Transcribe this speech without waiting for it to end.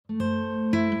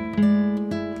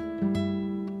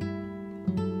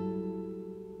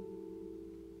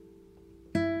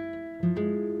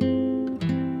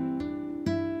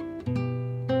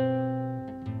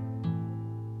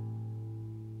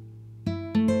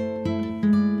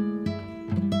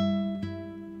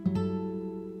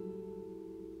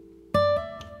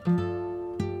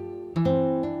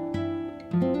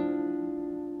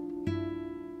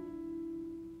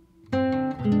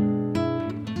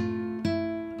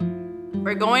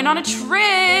We're going on a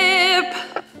trip.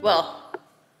 Well,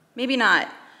 maybe not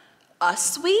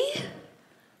us,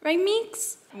 right,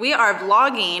 Meeks? We are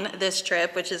vlogging this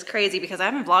trip, which is crazy because I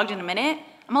haven't vlogged in a minute.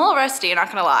 I'm a little rusty, not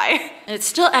gonna lie. And it's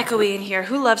still echoey in here.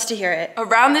 Who loves to hear it?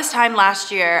 Around this time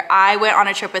last year, I went on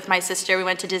a trip with my sister. We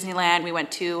went to Disneyland. We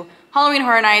went to Halloween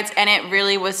Horror Nights, and it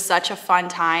really was such a fun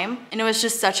time. And it was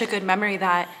just such a good memory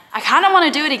that I kind of want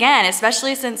to do it again,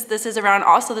 especially since this is around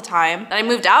also the time that I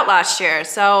moved out last year.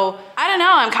 So I don't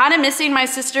know, I'm kind of missing my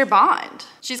sister Bond.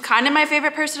 She's kind of my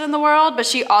favorite person in the world, but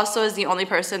she also is the only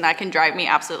person that can drive me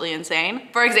absolutely insane.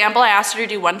 For example, I asked her to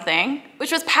do one thing,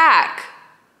 which was pack.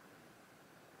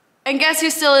 And guess who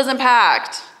still isn't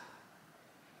packed?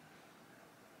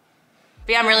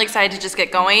 But yeah, I'm really excited to just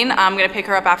get going. I'm gonna pick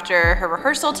her up after her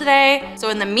rehearsal today. So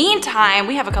in the meantime,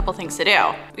 we have a couple things to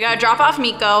do. We gotta drop off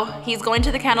Miko. He's going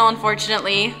to the kennel,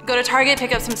 unfortunately. Go to Target,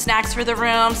 pick up some snacks for the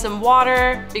room, some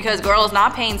water, because girl is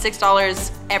not paying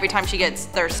 $6 every time she gets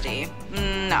thirsty.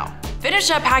 No.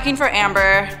 Finish up packing for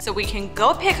Amber so we can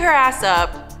go pick her ass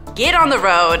up, get on the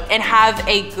road, and have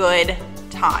a good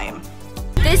time.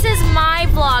 This is my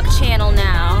vlog channel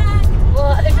now.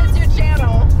 Well, if it's your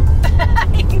channel,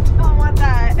 you don't want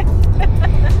that.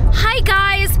 Hi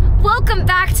guys, welcome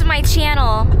back to my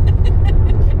channel.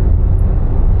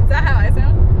 Is that how I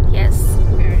sound? Yes.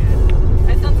 Very good.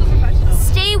 I sound so professional.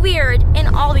 Stay weird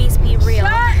and always be real.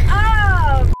 Shut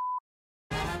up!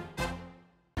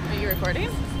 Are you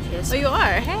recording? Yes. Oh, you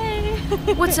are. Hey.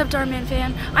 What's up, Darman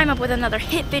fan? I'm up with another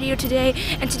hit video today,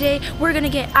 and today we're gonna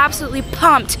get absolutely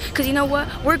pumped, because you know what?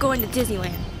 We're going to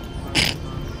Disneyland.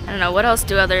 I don't know, what else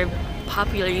do other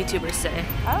popular YouTubers say?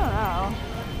 I don't know.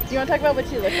 Do you want to talk about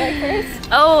what you look like first?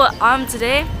 Oh,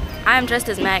 today I'm dressed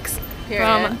as Max Period.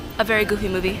 from a very goofy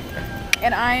movie.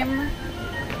 And I'm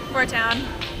Fort Town.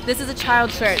 This is a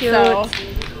child shirt, Cute. so.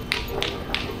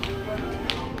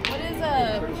 What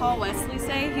does Paul Wesley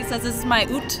say? He says this is my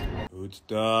oot.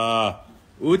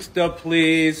 Ootsta,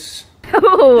 please.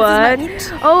 Oh, what?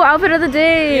 Oh, outfit of the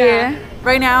day. Yeah.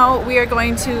 Right now we are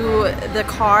going to the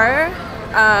car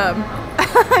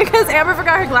because Amber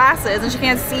forgot her glasses and she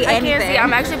can't see anything. I can't see.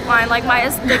 I'm actually blind. Like my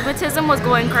astigmatism was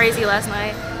going crazy last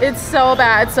night. It's so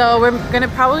bad. So we're gonna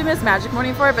probably miss Magic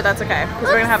Morning for it, but that's okay because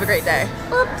we're gonna have a great day.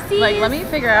 Oopsies. Like, let me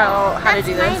figure out how to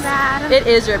do this. My bad. It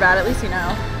is your bad. At least you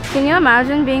know. Can you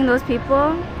imagine being those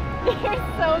people? You're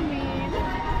so mean.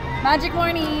 Magic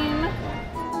Morning.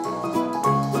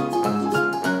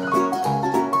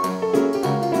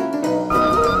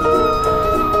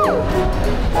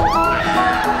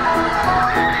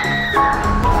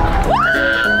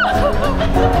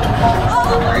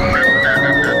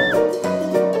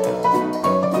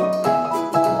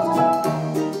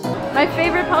 My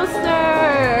favorite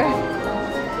poster.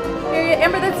 Here,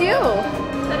 Amber, that's you.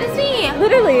 That is me.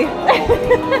 Literally.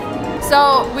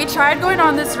 So we tried going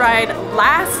on this ride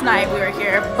last night we were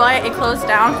here, but it closed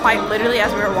down quite literally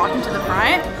as we were walking to the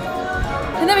front.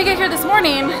 And then we get here this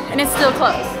morning and it's still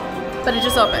closed, but it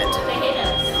just opened. They hate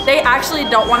us. They actually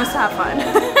don't want us to have fun.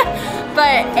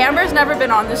 But Amber's never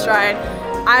been on this ride.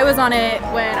 I was on it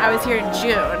when I was here in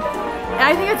June. And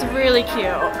I think it's really cute.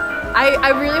 I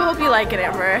really hope you like it,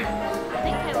 Amber. I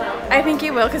think I will. I think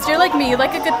you will, because you're like me, you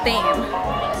like a good theme.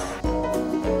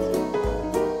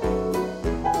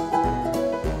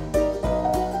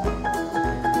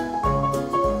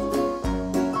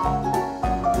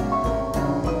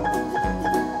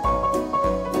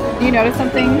 Do you notice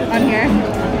something on here?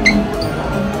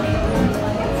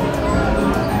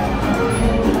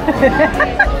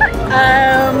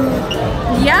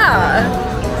 Yeah.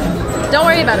 Don't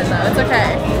worry about it though, it's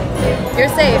okay. You're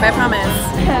safe, I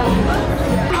promise.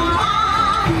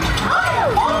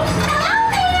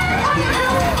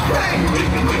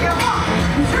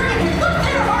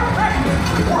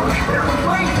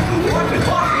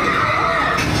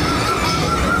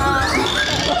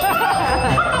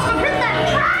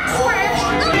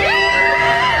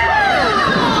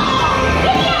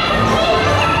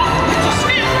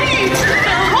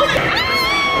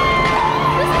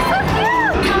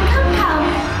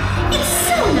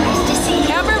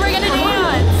 Amber, we're gonna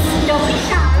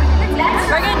dance.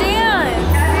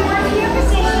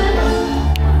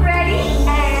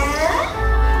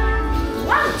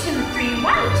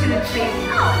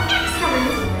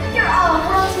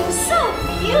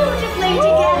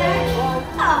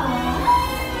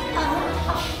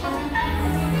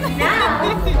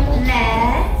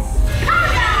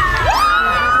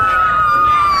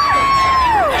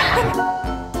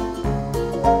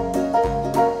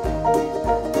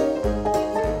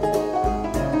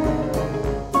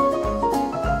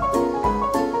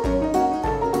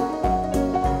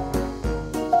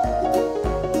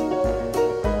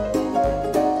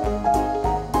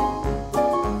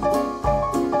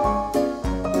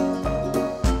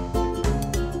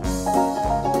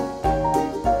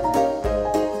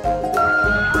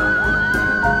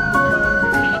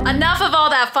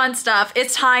 that fun stuff,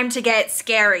 it's time to get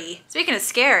scary. Speaking of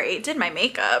scary, did my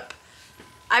makeup.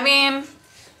 I mean,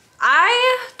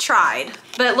 I tried,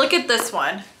 but look at this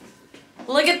one.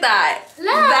 Look at that. Look.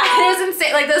 That is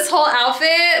insane. Like this whole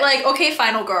outfit, like, okay,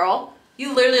 final girl.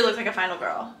 You literally look like a final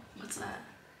girl. What's that?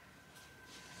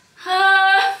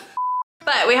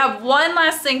 But we have one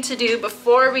last thing to do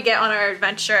before we get on our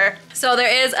adventure. So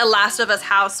there is a Last of Us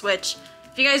house, which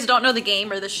if you guys don't know the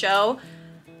game or the show,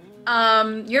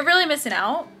 you're really missing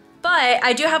out. But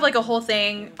I do have like a whole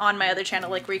thing on my other channel,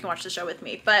 like where you can watch the show with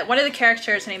me. But one of the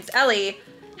characters, her name's Ellie,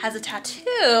 has a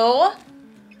tattoo.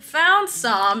 Found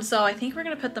some, so I think we're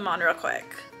gonna put them on real quick.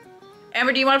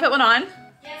 Amber, do you wanna put one on?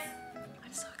 Yes.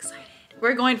 I'm so excited.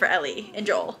 We're going for Ellie and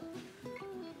Joel.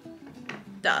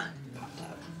 Duh.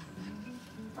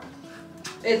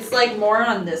 It's like more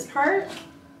on this part.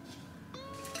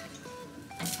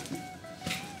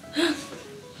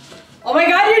 Oh my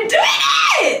god, you're doing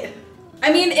it!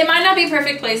 I mean, it might not be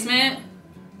perfect placement,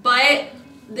 but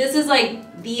this is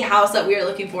like the house that we are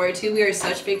looking forward to. We are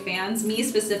such big fans. Me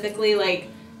specifically, like,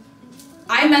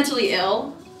 I'm mentally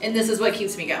ill, and this is what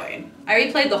keeps me going. I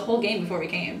already played the whole game before we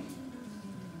came.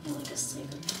 You're like a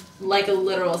psychopath. Like a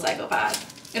literal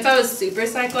psychopath. If I was super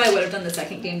psycho, I would have done the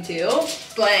second game too,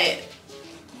 but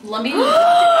let me It looks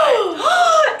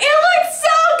so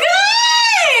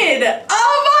good!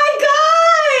 Oh my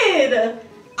god!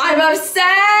 I'm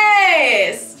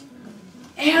obsessed!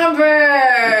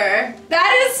 Amber!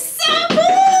 That is so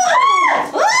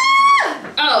cool!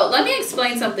 Oh, let me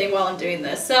explain something while I'm doing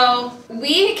this. So,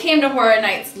 we came to Horror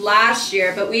Nights last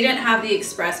year, but we didn't have the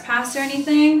express pass or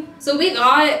anything. So we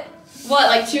got, what,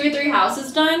 like 2 or 3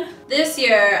 houses done? This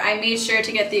year, I made sure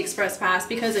to get the express pass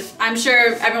because if I'm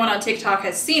sure everyone on TikTok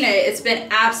has seen it, it's been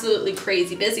absolutely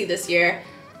crazy busy this year.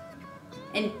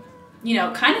 And, you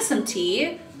know, kind of some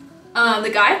tea.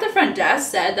 The guy at the front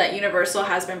desk said that Universal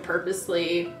has been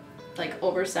purposely, like,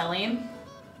 overselling,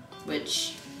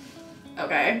 which,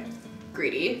 okay,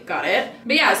 greedy, got it.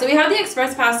 But yeah, so we have the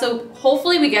express pass, so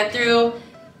hopefully we get through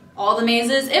all the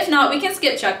mazes. If not, we can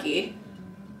skip Chucky.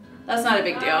 That's not a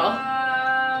big deal.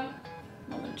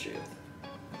 Moment of truth.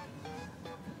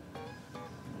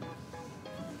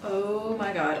 Oh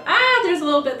my god. Ah, there's a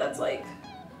little bit that's like,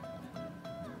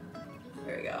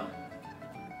 there we go.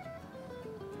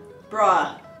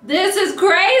 Bruh, this is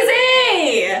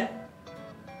crazy!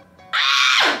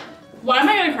 Ah! Why am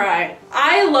I gonna cry?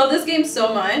 I love this game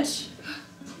so much.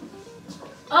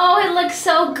 Oh, it looks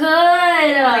so good!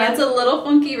 Like, it's a little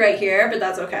funky right here, but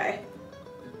that's okay.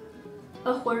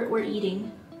 Oh, we're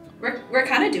eating. We're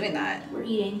kind of doing that. We're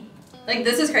eating. Like,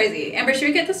 this is crazy. Amber, should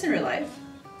we get this in real life?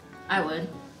 I would.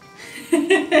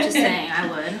 Just saying, I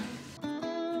would.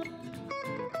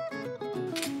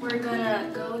 We're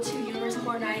gonna go to Universal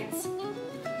Horror Nights.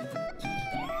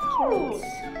 Ooh.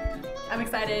 I'm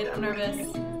excited. I'm nervous.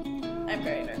 I'm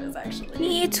very nervous, actually.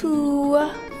 Me too.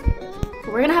 But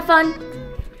we're gonna have fun.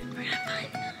 We're gonna have fun.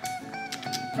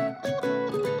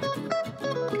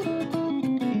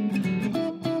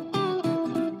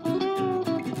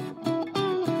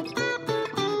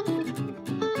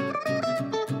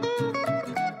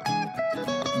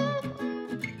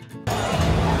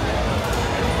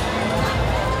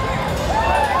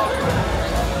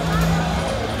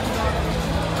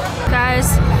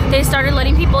 Guys, they started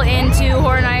letting people into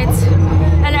Horror Nights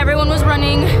and everyone was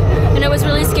running and it was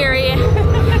really scary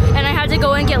and I had to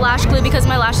go and get lash glue because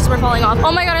my lashes were falling off.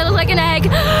 Oh my god, I look like an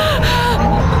egg.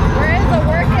 Where is the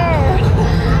worker?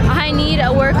 I need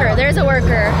a worker. There's a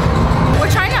worker.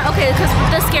 We're trying to, okay, because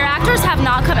the scare actors have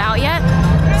not come out yet,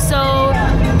 so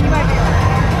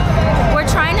we're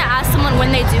trying to ask someone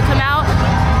when they do come out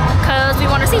because we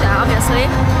want to see that, obviously.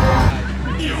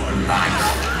 Your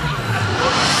life.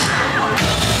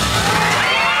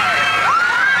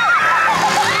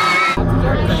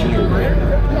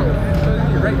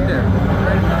 Right there.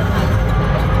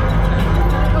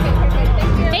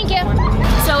 Thank you.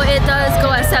 So it does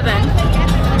go at 7.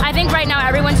 I think right now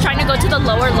everyone's trying to go to the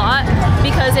lower lot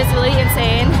because it's really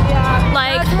insane. Yeah.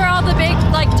 Like, that's where all the big,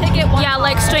 like, ticket ones yeah,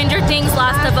 like Stranger Things,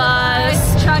 Last of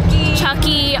Us,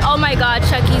 Chucky. Oh my god,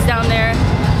 Chucky's down there.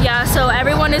 Yeah, so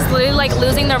everyone is literally like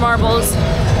losing their marbles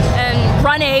and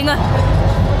running,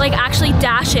 like actually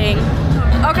dashing.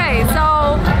 Okay,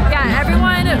 so yeah,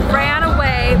 everyone ran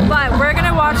away, but we're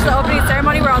gonna watch the opening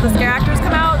ceremony where all the scare actors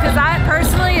come out, because that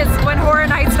personally is when Horror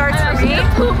Night starts for me.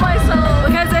 Poop myself.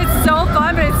 Because it's so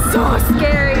fun, but it's so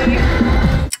scary.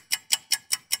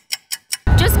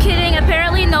 Just kidding,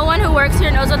 apparently no one who works here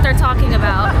knows what they're talking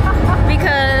about.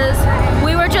 Because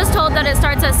we were just told that it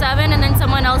starts at 7 and then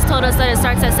someone else told us that it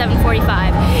starts at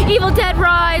 7:45. Evil Dead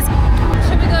Rise!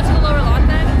 Should we go to the lower lot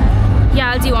then?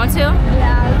 Yeah, do you want to? Yeah,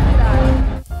 let's do that.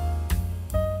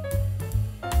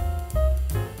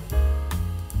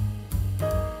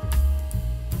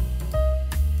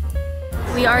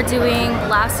 We are doing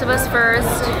Last of Us first.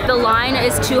 The line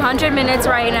is 200 minutes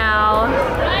right now,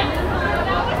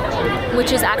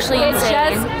 which is actually insane.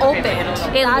 It just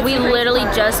opened. We literally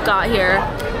just got here.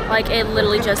 Like, it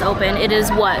literally just opened. It is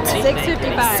what?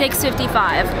 6:55.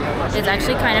 6:55. It's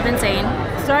actually kind of insane.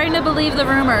 Starting to believe the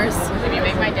rumors.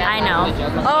 I know.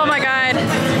 Oh my God,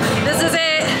 this is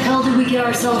it. What the hell did we get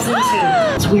ourselves into?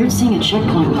 It's weird seeing a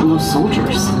checkpoint with no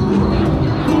soldiers.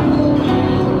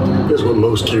 Here's what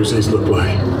most QZs look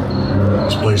like.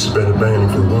 This place has been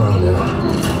abandoned for a while now.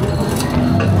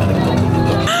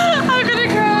 I'm gonna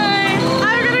cry.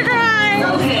 I'm gonna cry.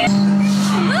 Okay.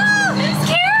 I'm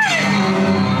scared.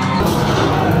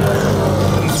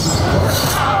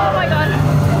 Oh my God.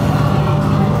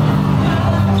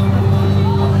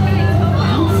 I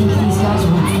don't think these guys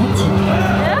were infected.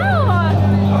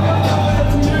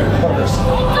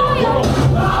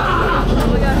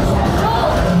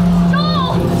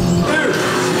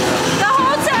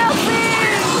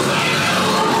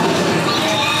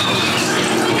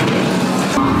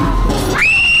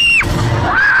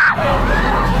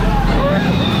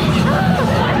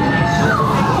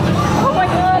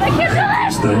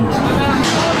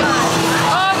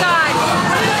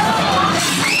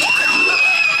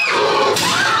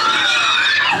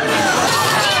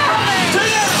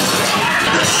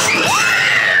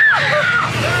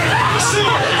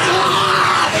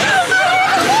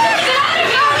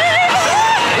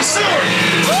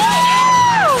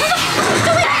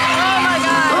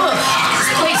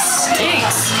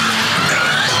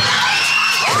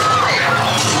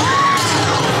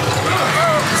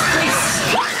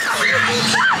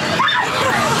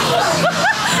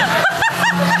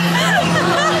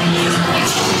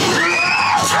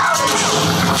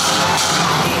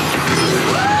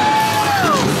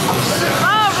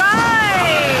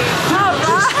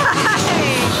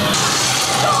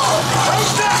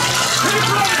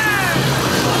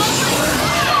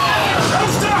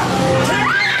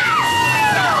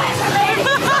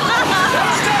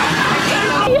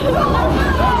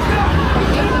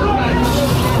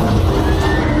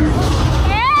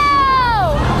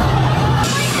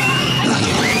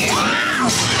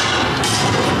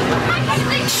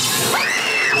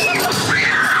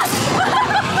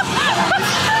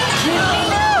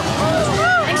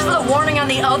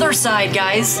 Other side,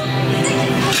 guys. Are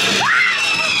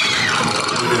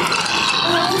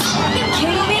you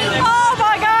kidding me? Oh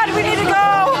my God, we need to go. I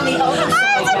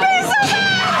have to pee so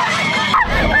bad.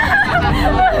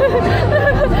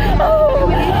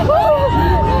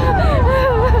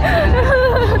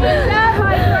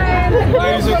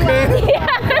 Ladies, okay?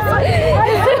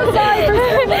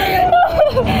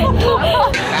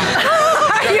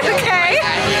 Are you okay?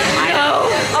 No.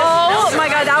 Oh my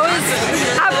God, that was,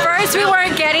 at first we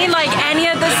weren't getting like any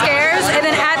of the scares, and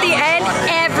then at the end,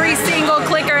 every single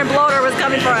clicker and bloater was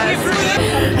coming for us.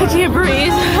 I can't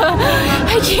breathe.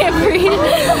 I can't breathe.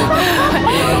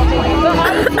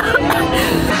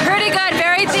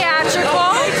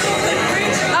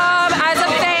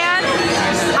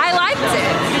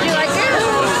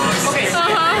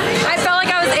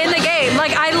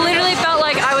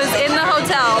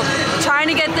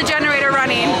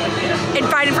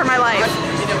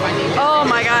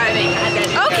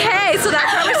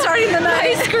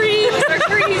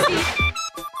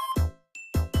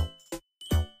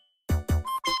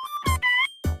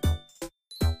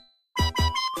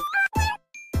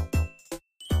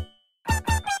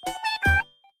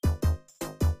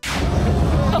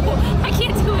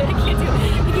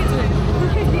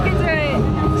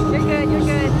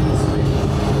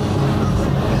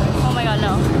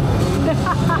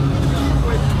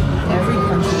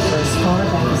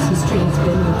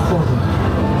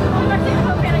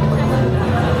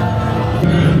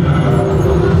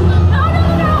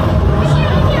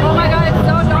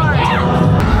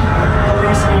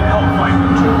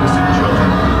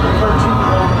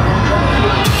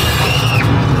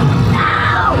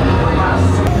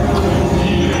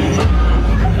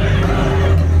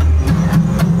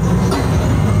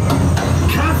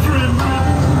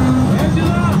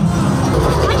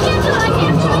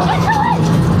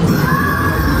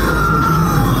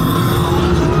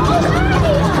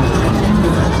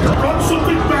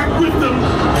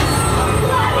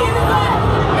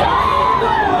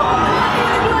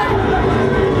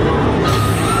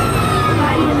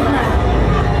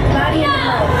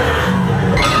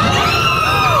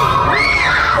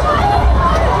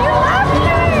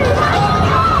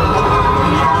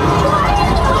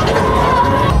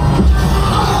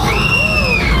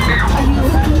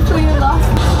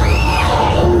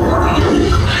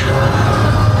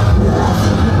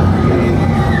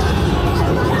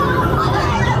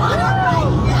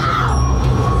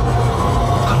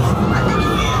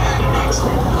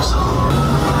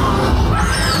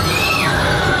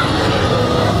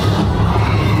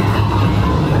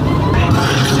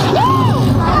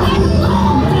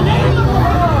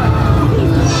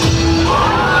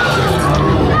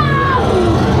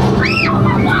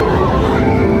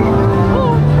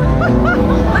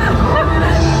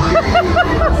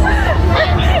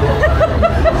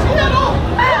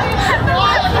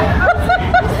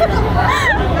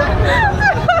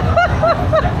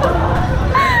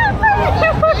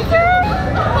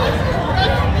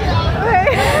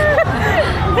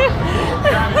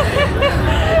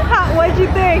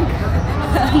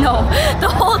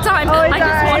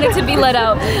 let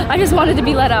out. I just wanted to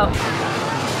be let out.